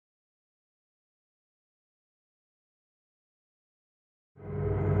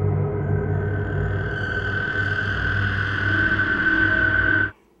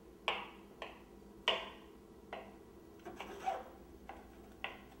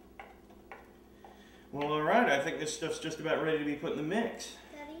Well, all right. I think this stuff's just about ready to be put in the mix.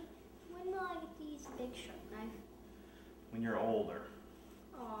 Daddy, when will I get to use the big sharp knife? When you're older.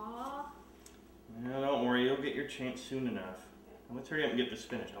 Aww. No, don't worry. You'll get your chance soon enough. Now, let's hurry up and get this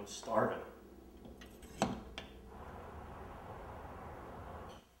finished. I'm starving.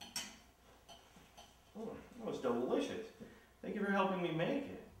 Oh, that was delicious. Thank you for helping me make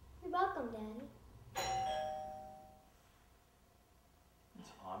it. You're welcome, Daddy.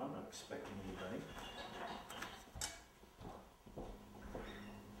 It's odd. I'm not expecting anybody.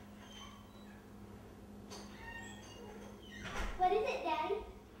 What is it, Daddy?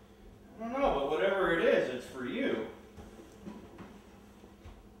 I don't know, but whatever it is, it's for you.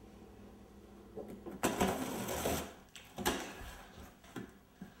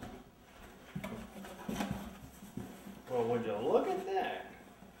 Well, would you look at that?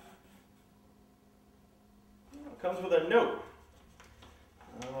 It comes with a note.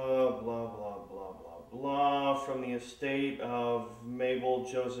 Blah, blah, blah, blah, blah, from the estate of Mabel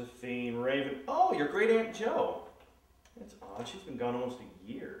Josephine Raven. Oh, your great Aunt Jo. That's odd. She's been gone almost a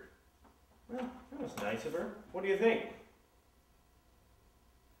year. Well, that was nice of her. What do you think?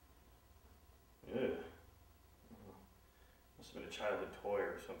 Ugh. Must have been a childhood toy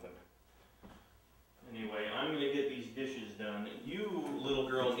or something. Anyway, I'm going to get these dishes done. You, little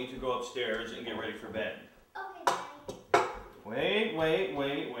girl, need to go upstairs and get ready for bed. Okay, Daddy.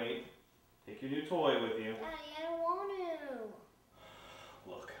 Wait. Take your new toy with you. Daddy, I don't want to.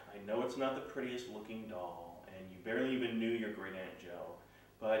 Look, I know it's not the prettiest looking doll, and you barely even knew your great Aunt Jo,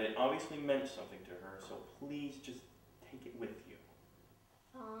 but it obviously meant something to her, so please just take it with you.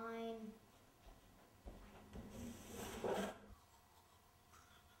 Fine.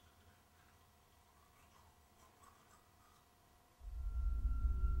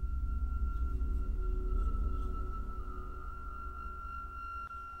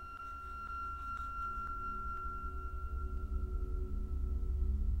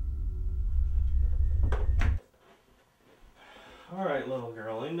 All right, little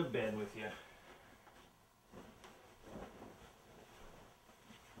girl, into bed with you.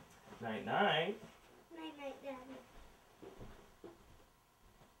 Night-night. Night-night, Daddy.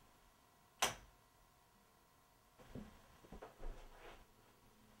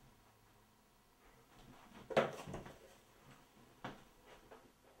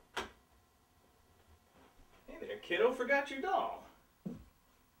 Hey there, kiddo, forgot your doll.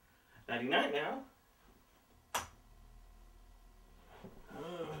 Nighty-night now.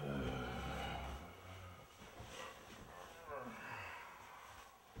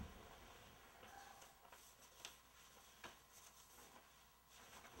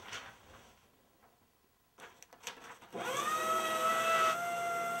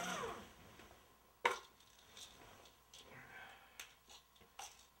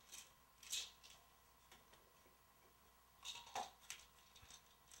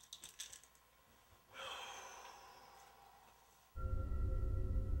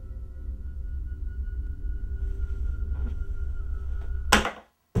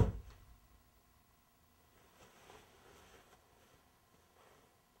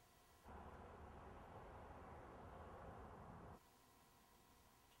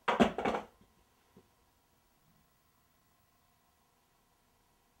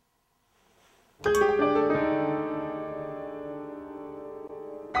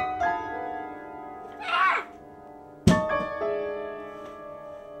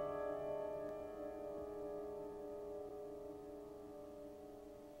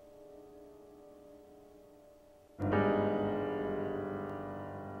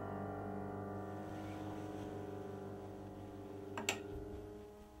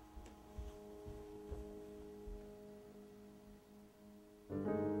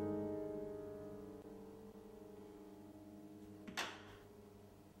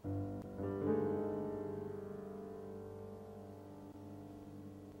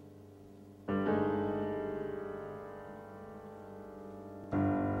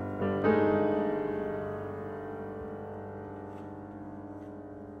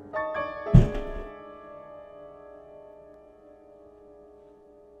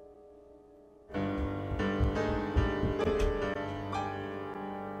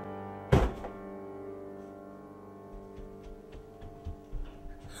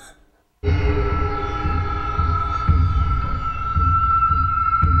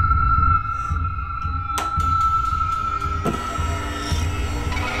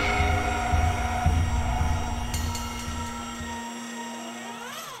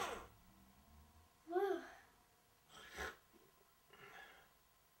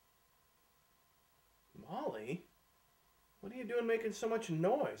 Molly? What are you doing making so much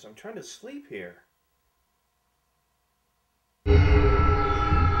noise? I'm trying to sleep here.